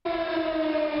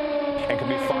and can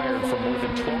be fired from more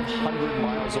than 1,200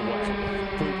 miles away.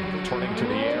 Putin turning to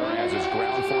the air as his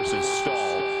ground forces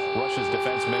stall. Russia's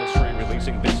defense ministry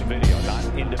releasing this video, not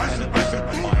independently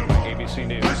verified by ABC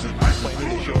News,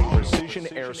 claiming to show a precision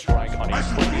airstrike on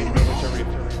Ukrainian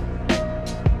military.